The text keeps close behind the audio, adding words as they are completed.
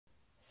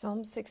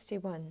Psalm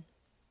 61.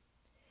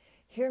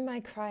 Hear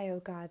my cry, O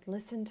God,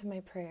 listen to my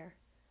prayer.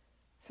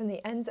 From the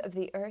ends of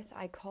the earth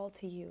I call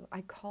to you. I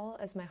call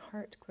as my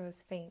heart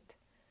grows faint.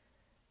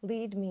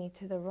 Lead me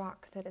to the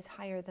rock that is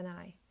higher than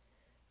I,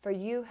 for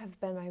you have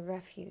been my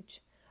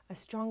refuge, a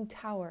strong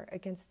tower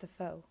against the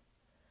foe.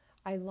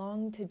 I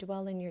long to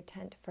dwell in your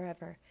tent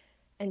forever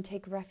and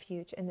take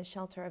refuge in the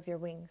shelter of your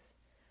wings.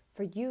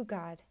 For you,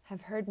 God,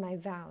 have heard my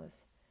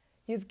vows.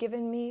 You've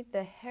given me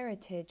the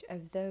heritage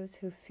of those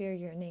who fear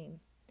your name.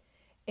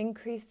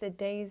 Increase the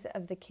days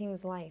of the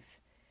king's life,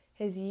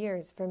 his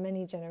years for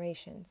many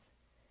generations.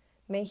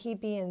 May he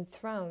be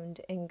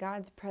enthroned in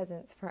God's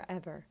presence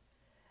forever.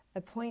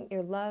 Appoint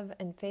your love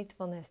and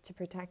faithfulness to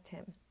protect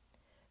him.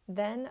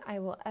 Then I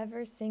will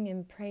ever sing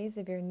in praise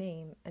of your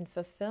name and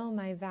fulfill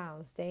my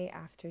vows day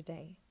after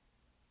day.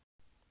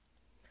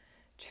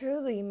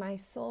 Truly, my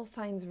soul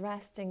finds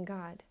rest in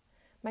God.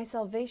 My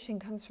salvation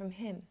comes from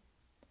him.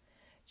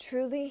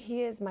 Truly,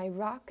 he is my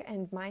rock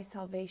and my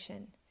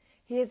salvation.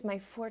 He is my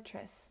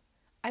fortress.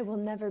 I will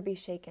never be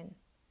shaken.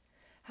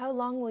 How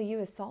long will you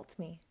assault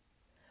me?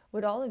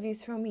 Would all of you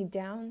throw me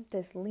down,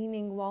 this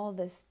leaning wall,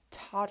 this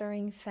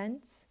tottering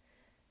fence?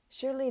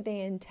 Surely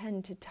they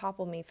intend to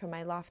topple me from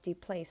my lofty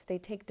place. They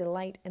take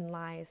delight in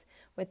lies.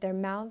 With their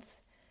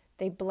mouths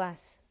they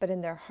bless, but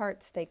in their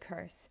hearts they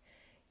curse.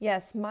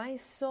 Yes, my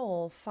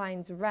soul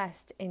finds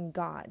rest in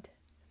God.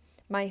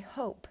 My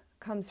hope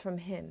comes from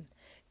him.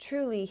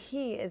 Truly,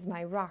 he is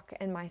my rock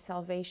and my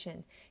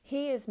salvation.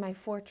 He is my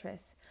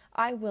fortress.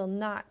 I will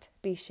not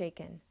be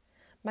shaken.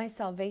 My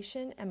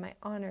salvation and my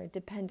honor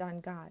depend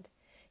on God.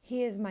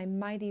 He is my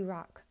mighty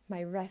rock,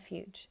 my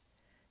refuge.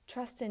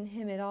 Trust in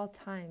him at all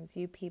times,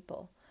 you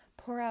people.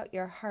 Pour out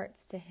your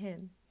hearts to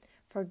him,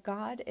 for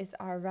God is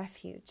our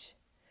refuge.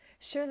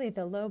 Surely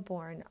the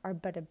lowborn are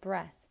but a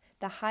breath,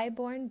 the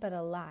highborn but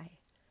a lie.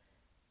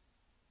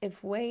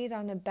 If weighed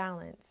on a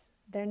balance,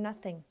 they're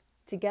nothing.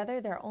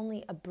 Together they're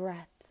only a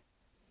breath.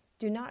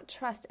 Do not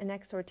trust in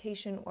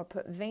exhortation or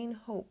put vain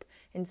hope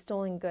in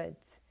stolen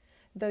goods.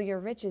 Though your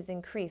riches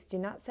increase, do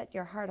not set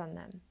your heart on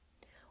them.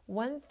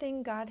 One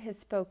thing God has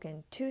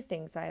spoken, two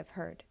things I have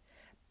heard.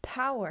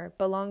 Power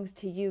belongs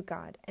to you,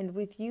 God, and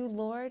with you,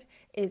 Lord,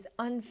 is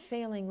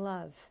unfailing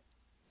love.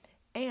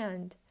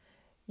 And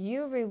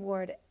you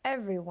reward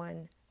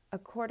everyone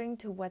according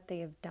to what they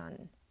have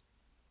done.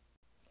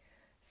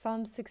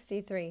 Psalm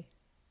 63.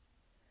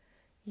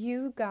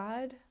 You,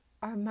 God,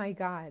 are my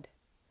God.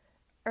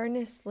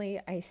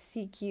 Earnestly I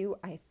seek you,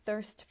 I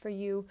thirst for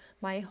you,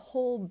 my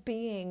whole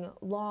being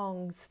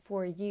longs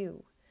for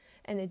you,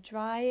 in a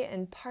dry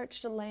and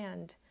parched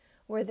land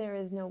where there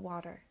is no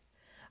water.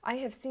 I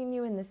have seen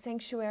you in the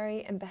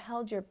sanctuary and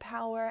beheld your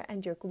power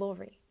and your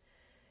glory.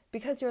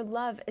 Because your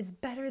love is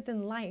better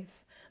than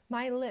life,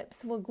 my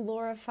lips will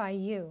glorify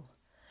you.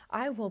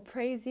 I will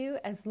praise you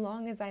as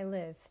long as I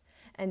live,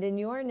 and in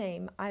your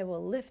name I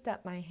will lift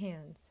up my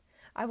hands.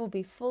 I will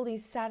be fully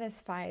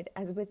satisfied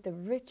as with the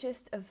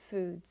richest of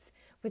foods.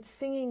 With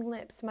singing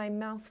lips my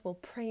mouth will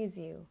praise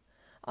you.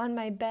 On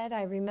my bed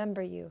I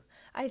remember you.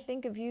 I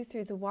think of you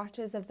through the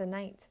watches of the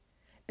night.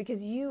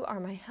 Because you are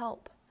my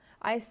help.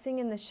 I sing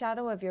in the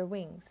shadow of your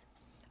wings.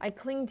 I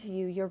cling to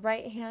you, your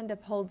right hand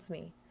upholds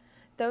me.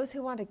 Those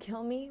who want to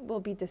kill me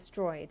will be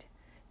destroyed.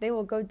 They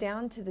will go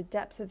down to the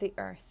depths of the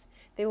earth.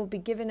 They will be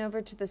given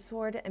over to the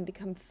sword and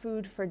become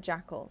food for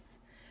jackals.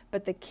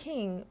 But the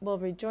king will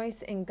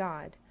rejoice in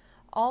God.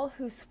 All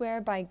who swear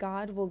by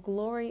God will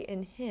glory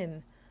in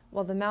him,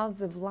 while the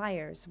mouths of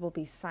liars will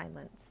be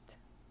silenced.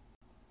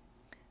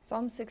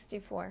 Psalm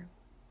 64.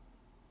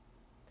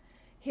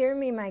 Hear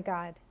me, my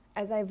God,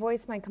 as I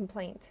voice my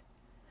complaint.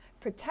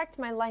 Protect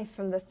my life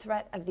from the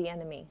threat of the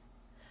enemy.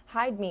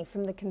 Hide me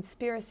from the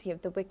conspiracy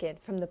of the wicked,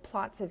 from the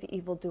plots of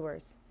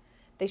evildoers.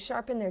 They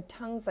sharpen their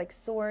tongues like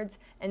swords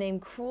and aim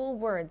cruel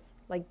words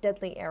like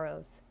deadly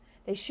arrows.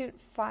 They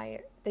shoot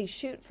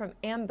from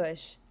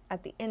ambush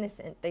at the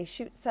innocent. They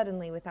shoot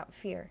suddenly without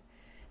fear.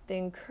 They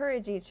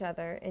encourage each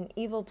other in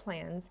evil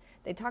plans.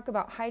 They talk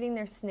about hiding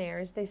their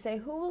snares. They say,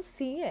 who will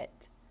see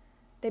it?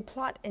 They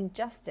plot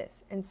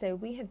injustice and say,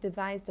 we have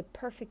devised a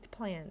perfect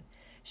plan.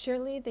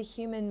 Surely the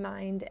human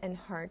mind and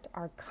heart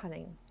are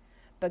cunning.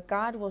 But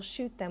God will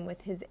shoot them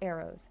with his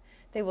arrows.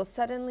 They will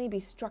suddenly be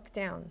struck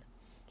down.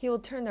 He will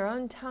turn their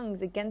own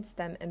tongues against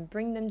them and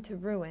bring them to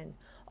ruin.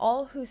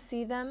 All who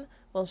see them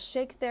will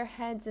shake their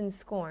heads in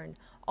scorn.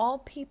 All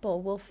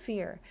people will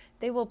fear.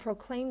 They will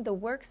proclaim the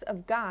works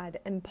of God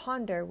and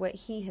ponder what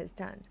he has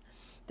done.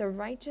 The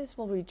righteous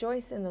will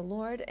rejoice in the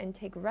Lord and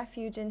take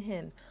refuge in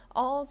him.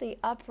 All the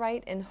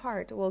upright in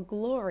heart will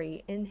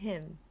glory in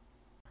him.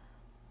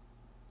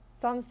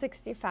 Psalm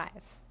 65.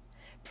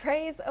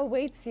 Praise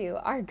awaits you,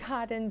 our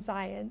God in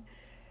Zion.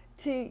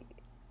 To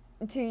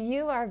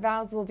you our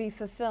vows will be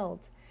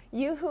fulfilled.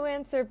 You who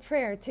answer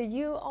prayer, to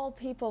you all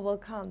people will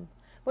come.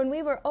 When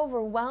we were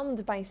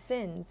overwhelmed by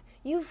sins,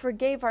 you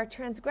forgave our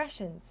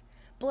transgressions.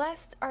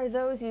 Blessed are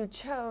those you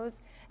chose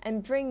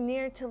and bring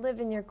near to live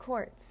in your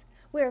courts.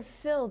 We are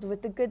filled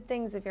with the good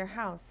things of your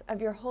house, of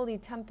your holy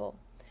temple.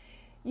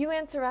 You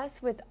answer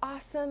us with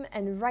awesome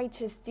and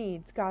righteous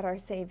deeds, God our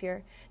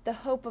Savior, the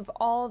hope of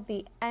all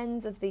the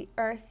ends of the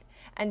earth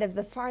and of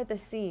the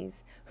farthest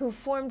seas, who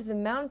formed the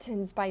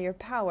mountains by your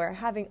power,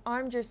 having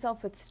armed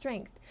yourself with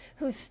strength,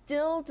 who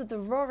stilled the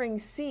roaring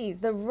seas,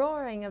 the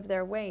roaring of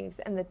their waves,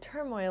 and the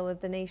turmoil of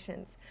the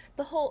nations.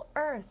 The whole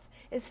earth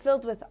is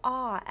filled with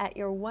awe at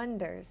your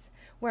wonders.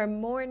 Where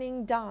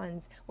morning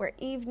dawns, where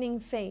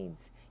evening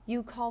fades,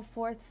 you call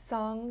forth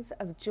songs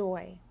of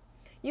joy.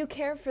 You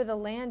care for the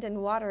land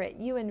and water it.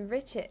 You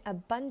enrich it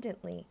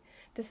abundantly.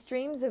 The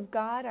streams of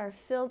God are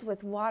filled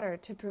with water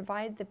to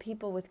provide the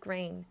people with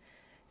grain.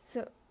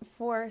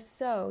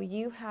 So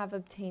you have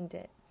obtained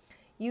it.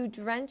 You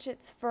drench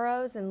its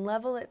furrows and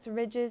level its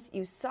ridges.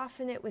 You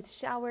soften it with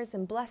showers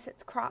and bless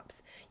its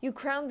crops. You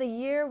crown the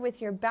year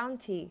with your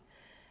bounty,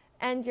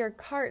 and your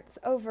carts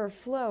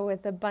overflow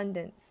with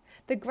abundance.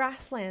 The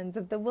grasslands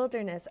of the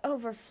wilderness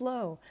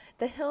overflow.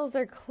 The hills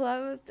are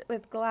clothed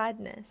with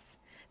gladness.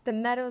 The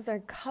meadows are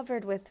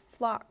covered with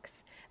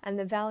flocks, and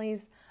the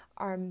valleys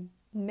are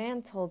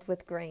mantled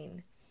with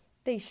grain.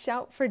 They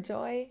shout for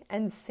joy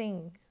and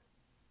sing.